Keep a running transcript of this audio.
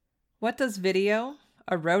What does video,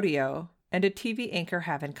 a rodeo, and a TV anchor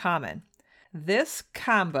have in common? This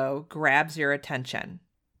combo grabs your attention.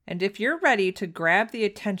 And if you're ready to grab the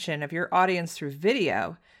attention of your audience through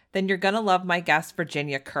video, then you're going to love my guest,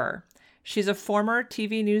 Virginia Kerr. She's a former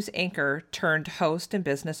TV news anchor turned host and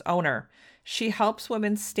business owner. She helps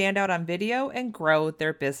women stand out on video and grow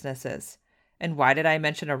their businesses. And why did I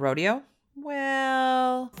mention a rodeo?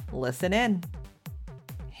 Well, listen in.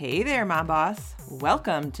 Hey there, Mom Boss.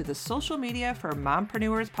 Welcome to the Social Media for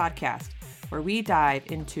Mompreneurs podcast, where we dive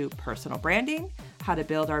into personal branding, how to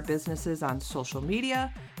build our businesses on social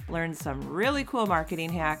media, learn some really cool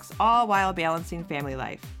marketing hacks, all while balancing family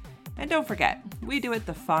life. And don't forget, we do it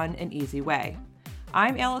the fun and easy way.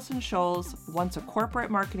 I'm Allison Scholes, once a corporate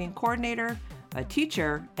marketing coordinator, a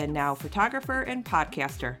teacher, and now photographer and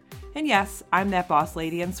podcaster. And yes, I'm that boss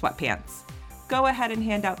lady in sweatpants. Go ahead and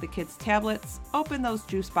hand out the kids' tablets, open those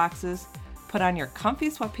juice boxes, put on your comfy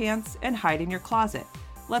sweatpants, and hide in your closet.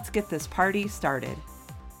 Let's get this party started.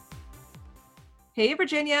 Hey,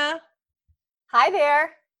 Virginia. Hi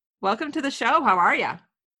there. Welcome to the show. How are you?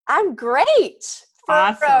 I'm great for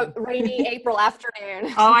Awesome. a rainy April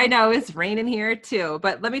afternoon. Oh, I know. It's raining here too.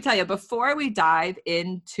 But let me tell you, before we dive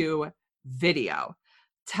into video,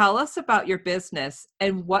 tell us about your business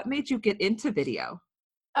and what made you get into video.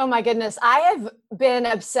 Oh my goodness. I have been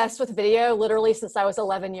obsessed with video literally since I was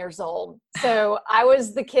 11 years old. So I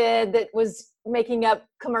was the kid that was making up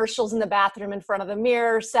commercials in the bathroom in front of the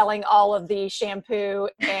mirror, selling all of the shampoo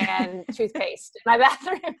and toothpaste in my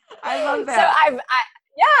bathroom. I love that.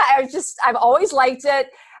 So I've always liked it.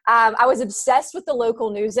 I was obsessed with the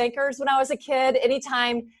local news anchors when I was a kid.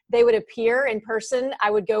 Anytime they would appear in person,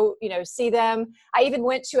 I would go, see them. I even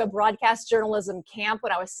went to a broadcast journalism camp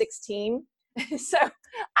when I was 16. So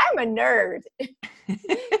I'm a nerd.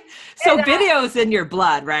 So video's in your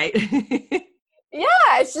blood, right?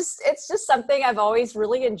 Yeah, it's just something I've always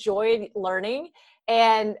really enjoyed learning.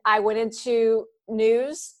 And I went into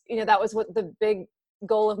news, that was what the big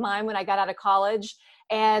goal of mine when I got out of college.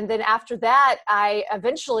 And then after that, I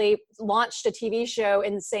eventually launched a TV show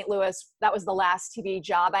in St. Louis. That was the last TV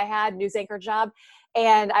job I had, news anchor job.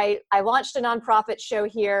 And I launched a nonprofit show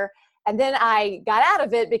here. And then I got out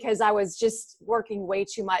of it because I was just working way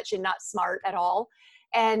too much and not smart at all.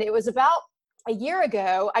 And it was about a year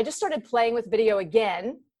ago, I just started playing with video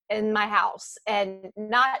again in my house and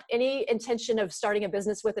not any intention of starting a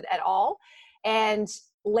business with it at all. And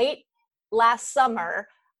late last summer,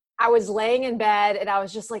 I was laying in bed and I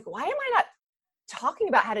was just like, why am I not talking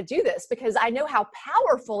about how to do this? Because I know how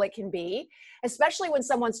powerful it can be, especially when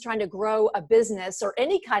someone's trying to grow a business or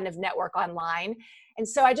any kind of network online. And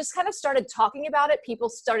so I just kind of started talking about it. People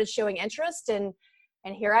started showing interest and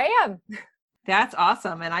here I am. That's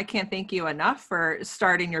awesome. And I can't thank you enough for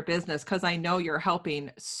starting your business because I know you're helping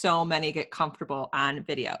so many get comfortable on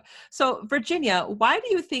video. So Virginia, why do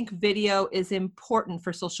you think video is important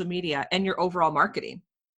for social media and your overall marketing?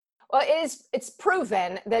 Well, it's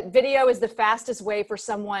proven that video is the fastest way for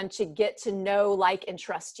someone to get to know, like, and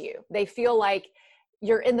trust you. They feel like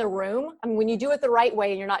you're in the room. I mean, when you do it the right way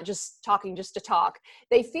and you're not just talking just to talk,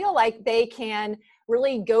 they feel like they can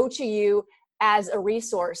really go to you as a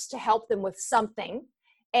resource to help them with something.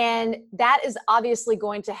 And that is obviously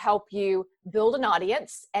going to help you build an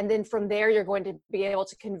audience. And then from there, you're going to be able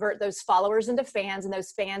to convert those followers into fans and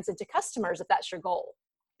those fans into customers if that's your goal.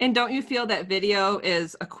 And don't you feel that video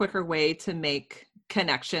is a quicker way to make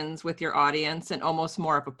connections with your audience and almost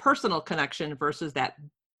more of a personal connection versus that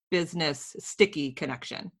business sticky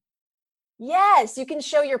connection? Yes, you can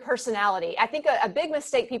show your personality. I think a big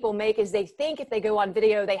mistake people make is they think if they go on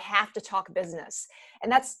video, they have to talk business.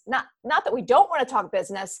 And that's not that we don't want to talk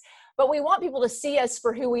business, but we want people to see us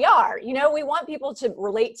for who we are. We want people to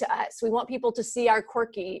relate to us. We want people to see our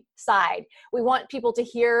quirky side. We want people to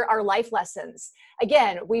hear our life lessons.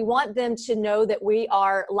 Again, we want them to know that we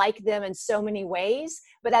are like them in so many ways.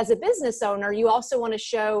 But as a business owner, you also want to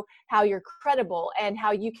show how you're credible and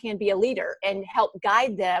how you can be a leader and help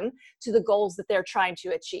guide them to the goals that they're trying to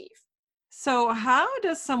achieve. So how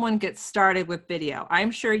does someone get started with video? I'm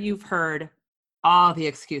sure you've heard all the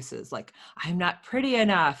excuses like, I'm not pretty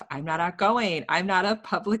enough, I'm not outgoing, I'm not a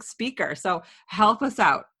public speaker. So help us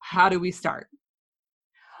out. How do we start?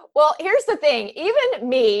 Well, here's the thing. Even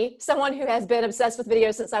me, someone who has been obsessed with video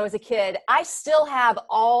since I was a kid, I still have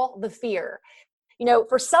all the fear.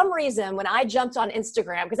 For some reason, when I jumped on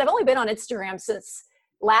Instagram, because I've only been on Instagram since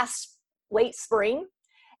late spring,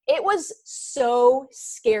 it was so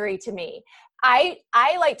scary to me. I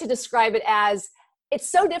like to describe it as it's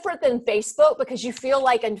so different than Facebook because you feel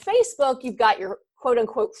like on Facebook, you've got your quote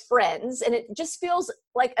unquote friends, and it just feels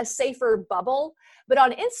like a safer bubble. But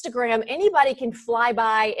on Instagram, anybody can fly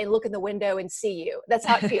by and look in the window and see you. That's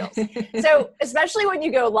how it feels. So especially when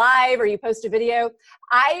you go live or you post a video,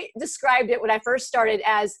 I described it when I first started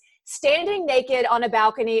as standing naked on a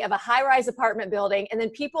balcony of a high-rise apartment building, and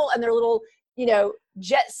then people and their little,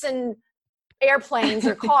 Jetson airplanes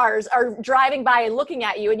or cars are driving by and looking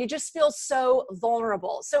at you, and you just feel so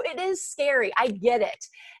vulnerable. So it is scary. I get it.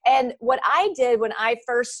 And what I did when I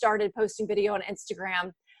first started posting video on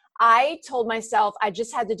Instagram, I told myself I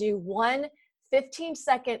just had to do one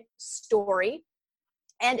 15-second story.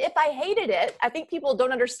 And if I hated it, I think people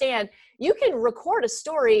don't understand, you can record a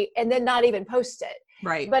story and then not even post it.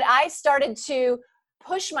 Right. But I started to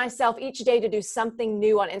push myself each day to do something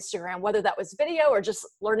new on Instagram, whether that was video or just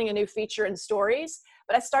learning a new feature in stories.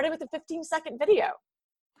 But I started with a 15-second video.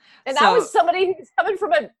 And I was somebody who's coming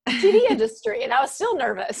from a TV industry, and I was still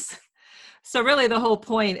nervous. So really the whole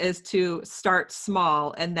point is to start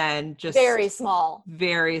small and then just very small.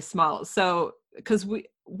 So, because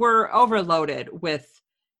we're overloaded with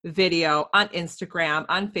video on Instagram,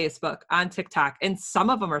 on Facebook, on TikTok, and some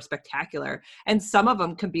of them are spectacular. And some of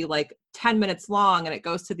them can be like 10 minutes long, and it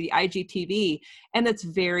goes to the IGTV, and it's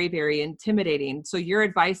very, very intimidating. So your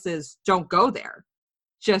advice is don't go there.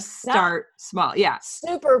 Just start small. Yeah.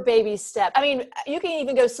 Super baby step. I mean, you can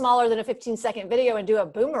even go smaller than a 15-second video and do a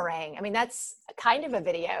boomerang. I mean, that's kind of a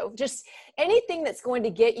video. Just anything that's going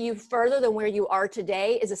to get you further than where you are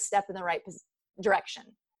today is a step in the right direction.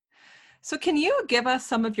 So can you give us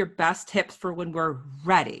some of your best tips for when we're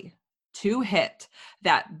ready to hit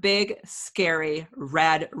that big, scary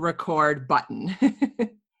red record button?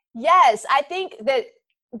 Yes, I think that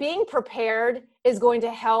being prepared is going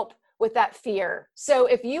to help with that fear. So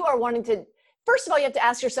if you are wanting to, first of all, you have to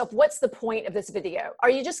ask yourself, what's the point of this video? Are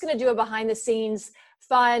you just going to do a behind the scenes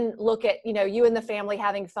fun look at, you and the family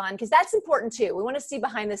having fun? Because that's important too. We want to see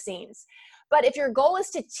behind the scenes. But if your goal is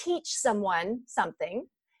to teach someone something,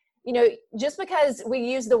 just because we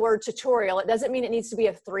use the word tutorial, it doesn't mean it needs to be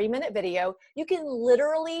a 3-minute video. You can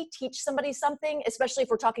literally teach somebody something, especially if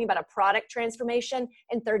we're talking about a product transformation,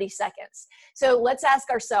 in 30 seconds. So let's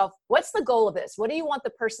ask ourselves, what's the goal of this? What do you want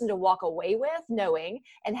the person to walk away with knowing,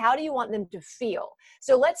 and how do you want them to feel?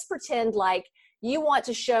 So let's pretend like you want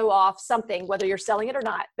to show off something, whether you're selling it or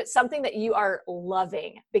not, but something that you are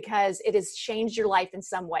loving because it has changed your life in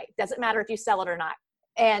some way. Doesn't matter if you sell it or not.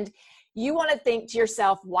 And you want to think to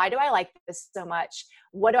yourself, why do I like this so much?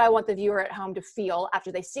 What do I want the viewer at home to feel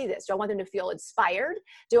after they see this? Do I want them to feel inspired?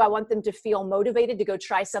 Do I want them to feel motivated to go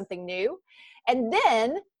try something new? And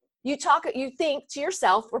then you think to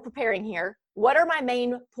yourself, we're preparing here, what are my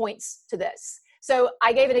main points to this? So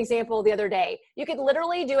I gave an example the other day. You could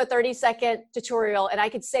literally do a 30-second tutorial, and I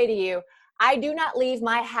could say to you, I do not leave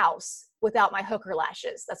my house without my hooker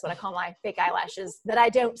lashes. That's what I call my fake eyelashes that I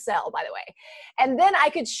don't sell, by the way. And then I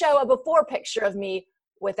could show a before picture of me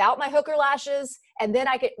without my hooker lashes. And then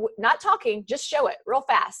I could, not talking, just show it real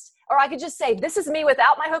fast. Or I could just say, this is me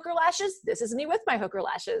without my hooker lashes. This is me with my hooker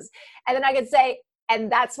lashes. And then I could say,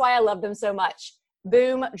 and that's why I love them so much.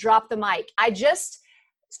 Boom, drop the mic.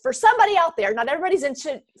 For somebody out there, not everybody's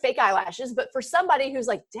into fake eyelashes, but for somebody who's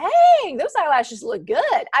like, dang, those eyelashes look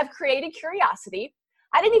good, I've created curiosity.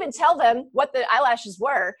 I didn't even tell them what the eyelashes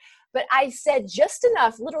were, but I said just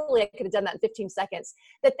enough, literally I could have done that in 15 seconds,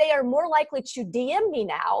 that they are more likely to DM me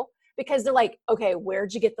now because they're like, okay,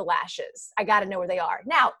 where'd you get the lashes? I got to know where they are.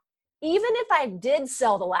 Now, even if I did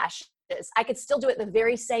sell the lashes, I could still do it the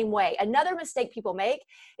very same way. Another mistake people make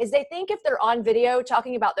is they think if they're on video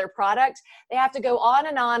talking about their product, they have to go on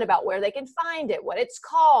and on about where they can find it, what it's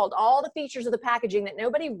called, all the features of the packaging that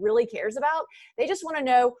nobody really cares about. They just want to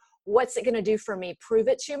know, what's it going to do for me? Prove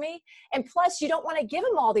it to me. And plus, you don't want to give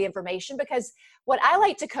them all the information, because what I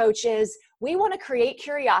like to coach is we want to create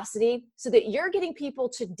curiosity so that you're getting people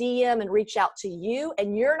to DM and reach out to you,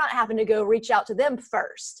 and you're not having to go reach out to them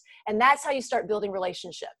first. And that's how you start building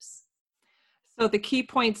relationships. So the key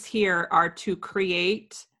points here are to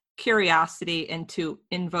create curiosity and to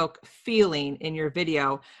invoke feeling in your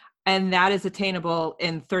video. And that is attainable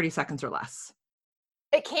in 30 seconds or less.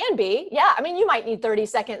 It can be. Yeah. I mean, you might need 30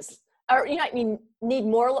 seconds, or you might need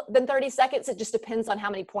more than 30 seconds. It just depends on how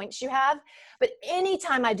many points you have. But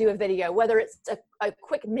anytime I do a video, whether it's a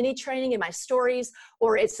quick mini training in my stories,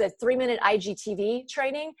 or it's a 3-minute IGTV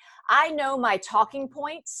training, I know my talking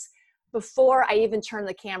points before I even turn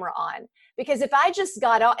the camera on. Because if I just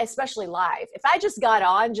got on, especially live, if I just got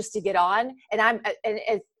on just to get on, and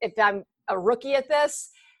if I'm a rookie at this,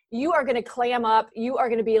 you are going to clam up. You are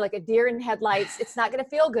going to be like a deer in headlights. It's not going to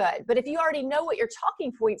feel good. But if you already know what your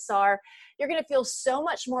talking points are, you're going to feel so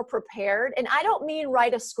much more prepared. And I don't mean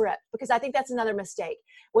write a script, because I think that's another mistake.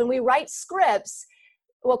 When we write scripts,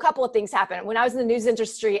 well, a couple of things happen. When I was in the news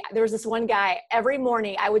industry, there was this one guy, every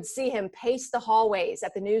morning I would see him pace the hallways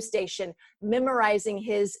at the news station, memorizing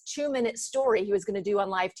his 2-minute story he was going to do on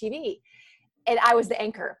live TV. And I was the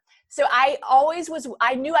anchor. So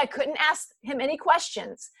I knew I couldn't ask him any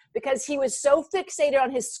questions, because he was so fixated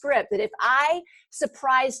on his script that if I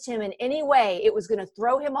surprised him in any way, it was going to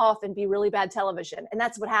throw him off and be really bad television. And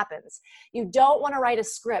that's what happens. You don't want to write a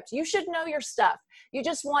script. You should know your stuff. You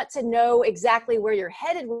just want to know exactly where you're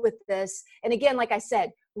headed with this. And again, like I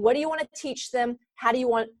said, what do you want to teach them? How do you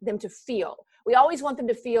want them to feel? We always want them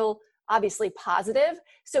to feel obviously positive.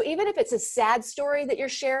 So even if it's a sad story that you're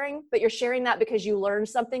sharing, but you're sharing that because you learned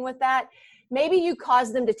something with that, maybe you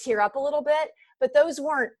caused them to tear up a little bit, but those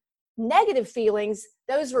weren't negative feelings.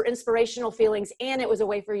 Those were inspirational feelings. And it was a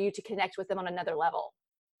way for you to connect with them on another level.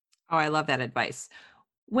 Oh, I love that advice.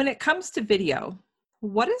 When it comes to video,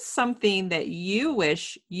 what is something that you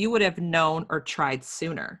wish you would have known or tried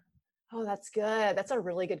sooner? Oh, that's good. That's a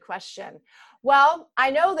really good question. Well, I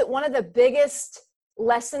know that one of the biggest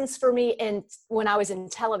lessons for me when I was in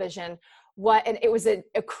television, and it was a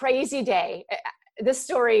crazy day. This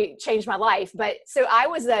story changed my life. But so I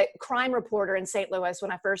was a crime reporter in St. Louis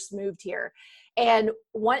when I first moved here. And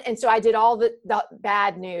so I did all the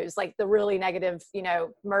bad news, like the really negative,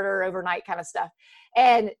 murder overnight kind of stuff.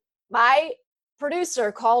 And my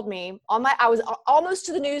producer called me I was almost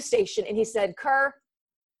to the news station, and he said, "Kerr,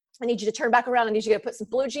 I need you to turn back around. I need you to put some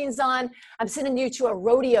blue jeans on. I'm sending you to a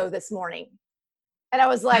rodeo this morning." And I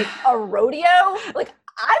was like, "A rodeo? Like,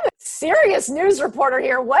 I'm a serious news reporter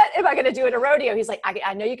here. What am I going to do at a rodeo?" He's like,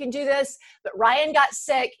 I know you can do this, but Ryan got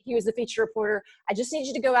sick. He was the feature reporter. I just need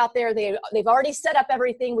you to go out there. They've already set up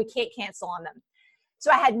everything. We can't cancel on them.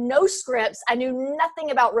 So I had no scripts. I knew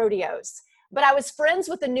nothing about rodeos, but I was friends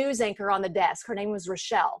with the news anchor on the desk. Her name was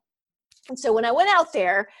Rochelle. And so when I went out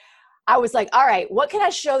there, I was like, all right, what can I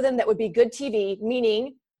show them that would be good TV?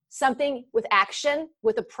 Meaning something with action,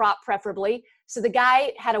 with a prop preferably. So the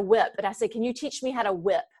guy had a whip, and I said, "Can you teach me how to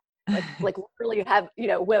whip?" Like literally have,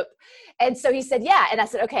 whip. And so he said, "Yeah." And I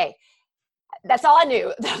said, "Okay." That's all I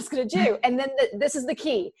knew that I was going to do. And then this is the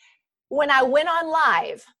key. When I went on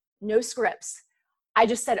live, no scripts. I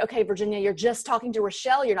just said, "Okay, Virginia, you're just talking to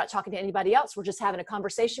Rochelle. You're not talking to anybody else. We're just having a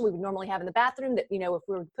conversation we would normally have in the bathroom that, if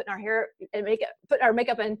we were putting our hair and put our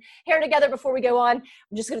makeup and hair together before we go on,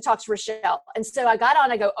 I'm just going to talk to Rochelle." And so I got on,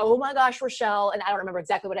 I go, "Oh my gosh, Rochelle." And I don't remember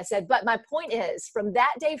exactly what I said, but my point is, from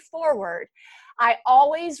that day forward, I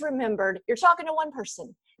always remembered, you're talking to one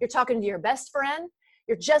person. You're talking to your best friend.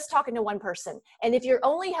 You're just talking to one person. And if you're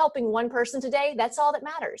only helping one person today, that's all that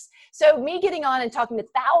matters. So me getting on and talking to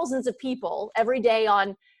thousands of people every day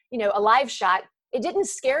on, a live shot, it didn't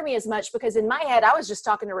scare me as much, because in my head, I was just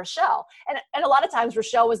talking to Rochelle. And a lot of times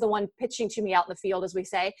Rochelle was the one pitching to me out in the field, as we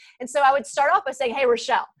say. And so I would start off by saying, "Hey,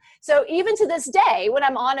 Rochelle." So even to this day, when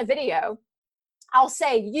I'm on a video, I'll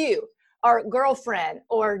say "you," or "girlfriend,"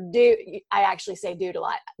 or "dude." I actually say "dude" a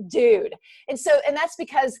lot, "dude." And that's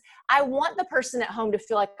because I want the person at home to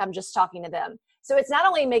feel like I'm just talking to them. So it's not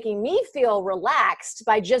only making me feel relaxed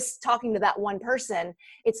by just talking to that one person,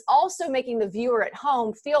 it's also making the viewer at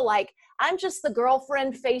home feel like I'm just the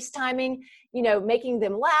girlfriend FaceTiming, making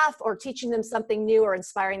them laugh or teaching them something new or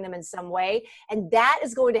inspiring them in some way. And that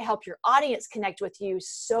is going to help your audience connect with you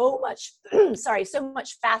so much, so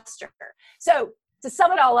much faster. So to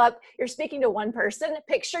sum it all up, you're speaking to one person.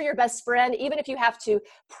 Picture your best friend, even if you have to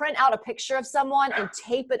print out a picture of someone and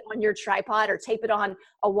tape it on your tripod or tape it on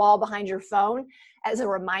a wall behind your phone as a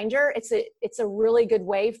reminder. It's a really good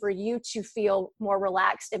way for you to feel more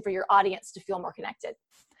relaxed and for your audience to feel more connected.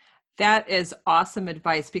 That is awesome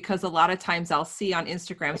advice, because a lot of times I'll see on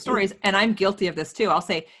Instagram stories, and I'm guilty of this too. I'll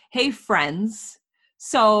say, "Hey, friends."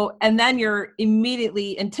 So, and then you're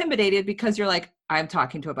immediately intimidated because you're like, I'm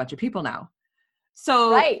talking to a bunch of people now.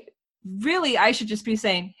 So right. Really, I should just be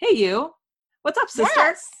saying, "Hey, you, what's up, sister?"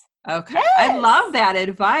 Yes. Okay. Yes. I love that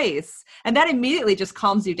advice. And that immediately just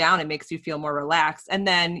calms you down and makes you feel more relaxed. And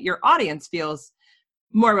then your audience feels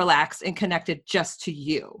more relaxed and connected just to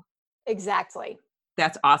you. Exactly.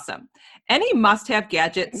 That's awesome. Any must-have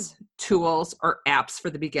gadgets, tools, or apps for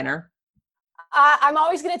the beginner? I'm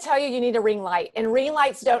always going to tell you need a ring light, and ring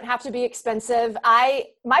lights don't have to be expensive.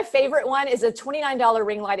 My favorite one is a $29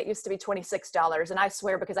 ring light. It used to be $26, and I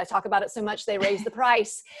swear, because I talk about it so much, they raised the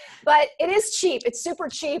price. But it is cheap. It's super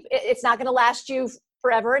cheap. It's not going to last you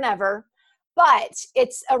forever and ever. But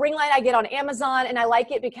it's a ring light I get on Amazon, and I like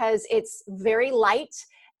it because it's very light.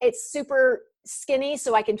 it's super skinny,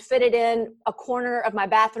 so I can fit it in a corner of my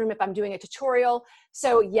bathroom if I'm doing a tutorial.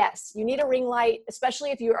 So yes, you need a ring light,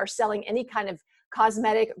 especially if you are selling any kind of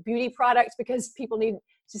cosmetic beauty product, because people need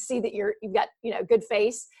to see that you've got, good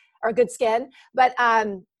face or good skin. But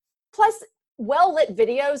plus, well-lit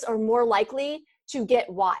videos are more likely to get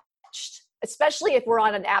watched, especially if we're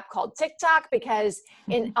on an app called TikTok, because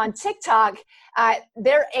on TikTok,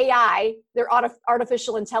 their AI, their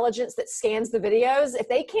artificial intelligence that scans the videos, if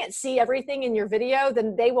they can't see everything in your video,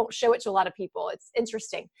 then they won't show it to a lot of people. It's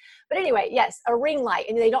interesting. But anyway, yes, a ring light,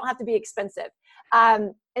 and they don't have to be expensive.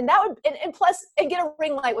 And that would, and plus, and get a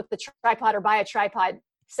ring light with the tripod, or buy a tripod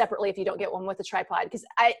separately if you don't get one with a tripod, because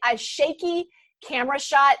a shaky camera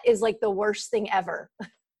shot is like the worst thing ever.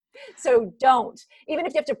 So don't, even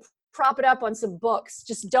if you have to prop it up on some books,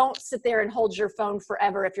 just don't sit there and hold your phone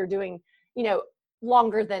forever if you're doing,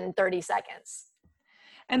 longer than 30 seconds.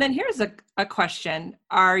 And then here's a question.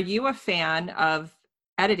 Are you a fan of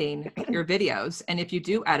editing your videos? And if you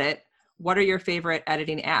do edit, what are your favorite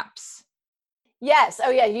editing apps? Yes. Oh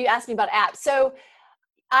yeah. You asked me about apps. So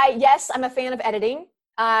I'm a fan of editing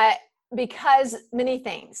because many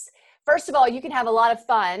things. First of all, you can have a lot of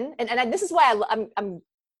fun. And this is why I'm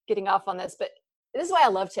getting off on this, but this is why I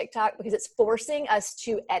love TikTok, because it's forcing us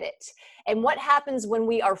to edit. And what happens when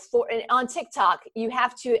we are on TikTok, you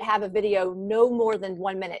have to have a video no more than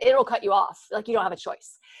 1 minute. It'll cut you off. Like, you don't have a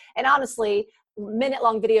choice. And honestly,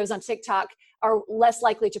 minute-long videos on TikTok are less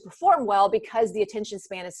likely to perform well because the attention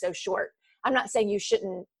span is so short. I'm not saying you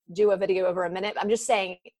shouldn't do a video over a minute. I'm just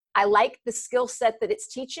saying I like the skill set that it's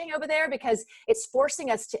teaching over there, because it's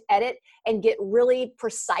forcing us to edit and get really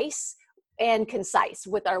precise and concise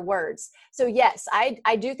with our words. So yes,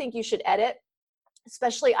 I do think you should edit,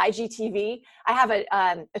 especially IGTV. I have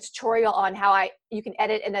a tutorial on how you can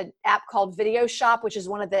edit in an app called Video Shop, which is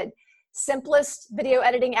one of the simplest video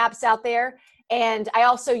editing apps out there. And I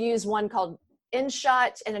also use one called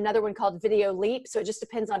InShot and another one called Video Leap. So it just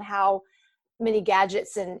depends on how many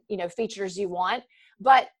gadgets and features you want.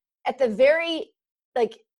 But at the very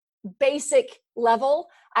basic level,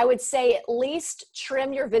 I would say at least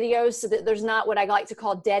trim your videos so that there's not what I like to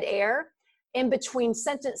call dead air in between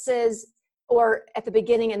sentences or at the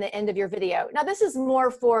beginning and the end of your video. Now, this is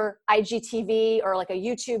more for IGTV or like a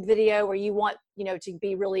YouTube video where you want, to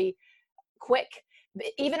be really quick.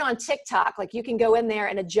 Even on TikTok, you can go in there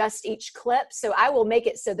and adjust each clip. So I will make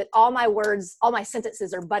it so that all my words, all my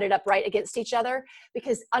sentences are butted up right against each other,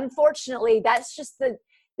 because unfortunately, that's just the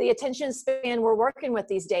attention span we're working with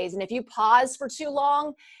these days. And if you pause for too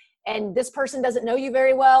long and this person doesn't know you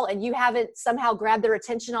very well and you haven't somehow grabbed their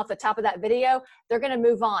attention off the top of that video, they're going to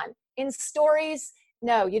move on. In stories,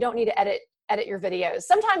 no, you don't need to edit your videos.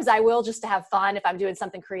 Sometimes I will, just to have fun if I'm doing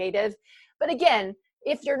something creative. But again,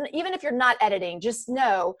 even if you're not editing, just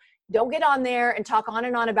know, don't get on there and talk on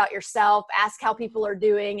and on about yourself, ask how people are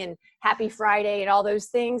doing and happy Friday and all those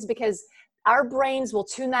things, because our brains will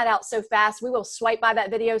tune that out so fast. We will swipe by that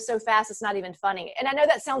video so fast, it's not even funny. And I know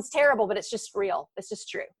that sounds terrible, but it's just real. It's just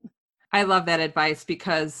true. I love that advice,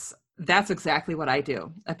 because that's exactly what I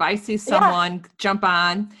do. If I see someone jump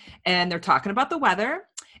on and they're talking about the weather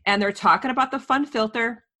and they're talking about the fun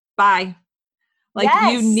filter, bye.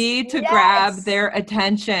 You need to grab their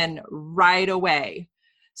attention right away.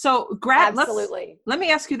 So absolutely. Let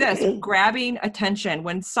me ask you this, grabbing attention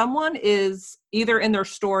when someone is either in their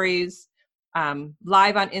stories,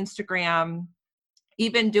 live on Instagram,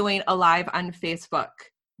 even doing a live on Facebook,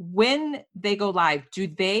 when they go live, do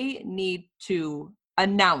they need to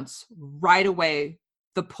announce right away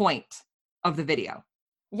the point of the video?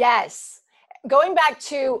 Yes. Going back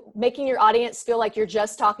to making your audience feel like you're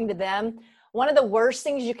just talking to them, one of the worst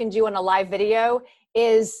things you can do in a live video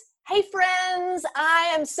is, hey friends,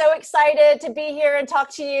 I am so excited to be here and talk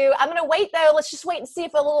to you. I'm going to wait though. Let's just wait and see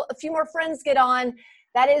if a few more friends get on.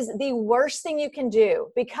 That is the worst thing you can do,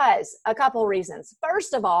 because a couple reasons.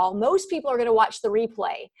 First of all, most people are going to watch the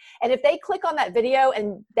replay. And if they click on that video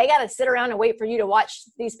and they got to sit around and wait for you to watch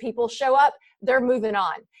these people show up, they're moving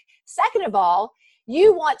on. Second of all,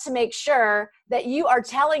 you want to make sure that you are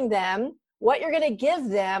telling them what you're going to give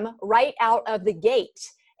them right out of the gate.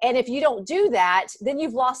 And if you don't do that, then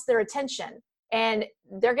you've lost their attention and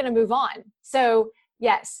they're going to move on. So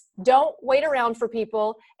yes, don't wait around for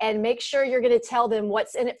people, and make sure you're going to tell them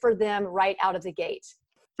what's in it for them right out of the gate.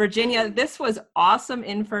 Virginia, this was awesome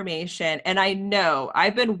information. And I know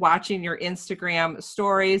I've been watching your Instagram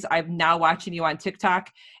stories. I'm now watching you on TikTok,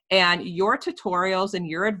 and your tutorials and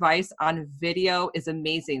your advice on video is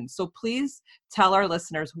amazing. So please tell our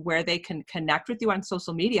listeners where they can connect with you on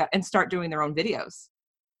social media and start doing their own videos.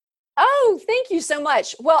 Oh, thank you so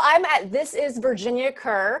much. Well, I'm at This Is Virginia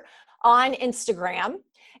Kerr on Instagram,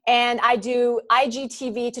 and I do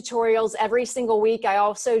IGTV tutorials every single week. I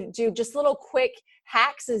also do just little quick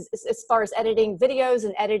hacks as far as editing videos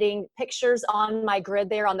and editing pictures on my grid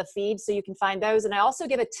there on the feed, so you can find those. And I also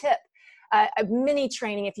give a tip, a mini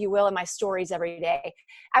training, if you will, in my stories every day.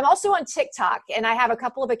 I'm also on TikTok, and I have a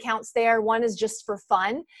couple of accounts there. One is just for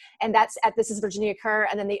fun, and that's at This Is Virginia Kerr.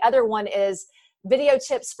 And then the other one is video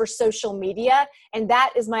tips for social media. And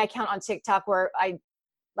that is my account on TikTok where I,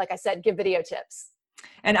 like I said, give video tips.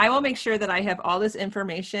 And I will make sure that I have all this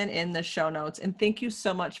information in the show notes. And thank you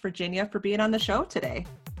so much, Virginia, for being on the show today.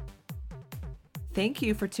 Thank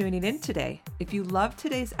you for tuning in today. If you loved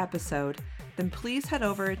today's episode, then please head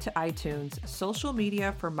over to iTunes, social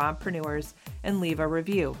media for mompreneurs, and leave a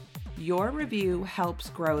review. Your review helps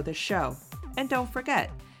grow the show. And don't forget,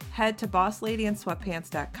 head to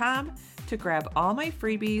BossLadyInSweatpants.com to grab all my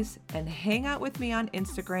freebies and hang out with me on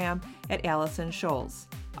Instagram at Allison Scholes.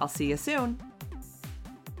 I'll see you soon.